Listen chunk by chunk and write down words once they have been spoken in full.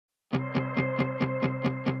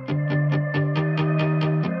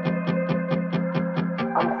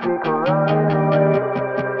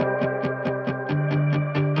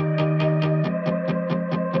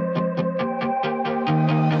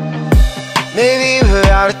Maybe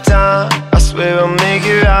we're out of time, I swear I'll make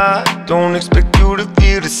it right. Don't expect you to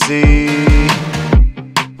feel the same.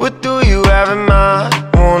 What do you have in mind?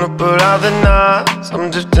 Wanna pull out the knives?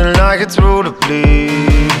 I'm drifting like it's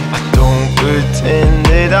rollerblade. I don't pretend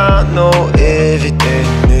that I know everything.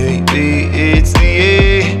 Maybe it's the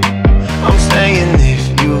end. I'm saying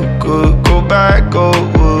if you could go back, oh,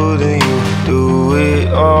 wouldn't you do it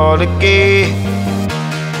all again?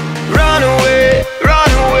 Run away,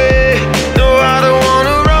 run away. No, I don't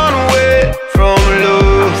wanna run away from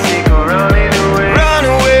love. Sick of running away. Run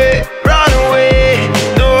away, run away.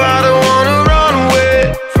 No, I don't wanna run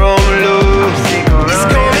away from love. Sick of running away. It's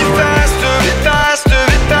going faster, bit faster,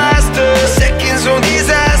 bit faster. Seconds on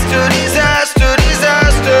disaster, disaster,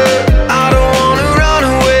 disaster. I don't wanna run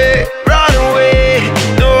away, run away.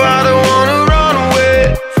 No, I don't wanna run away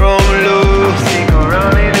from love. Sick of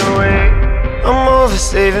running away. I'm over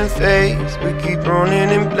saving face. We keep running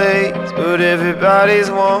in place, but everybody's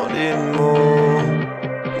wanting more.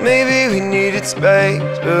 Maybe we needed space,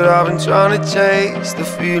 but I've been trying to chase the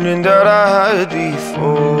feeling that I had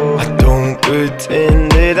before. I don't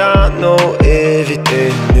pretend that I know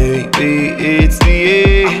everything. Maybe it's the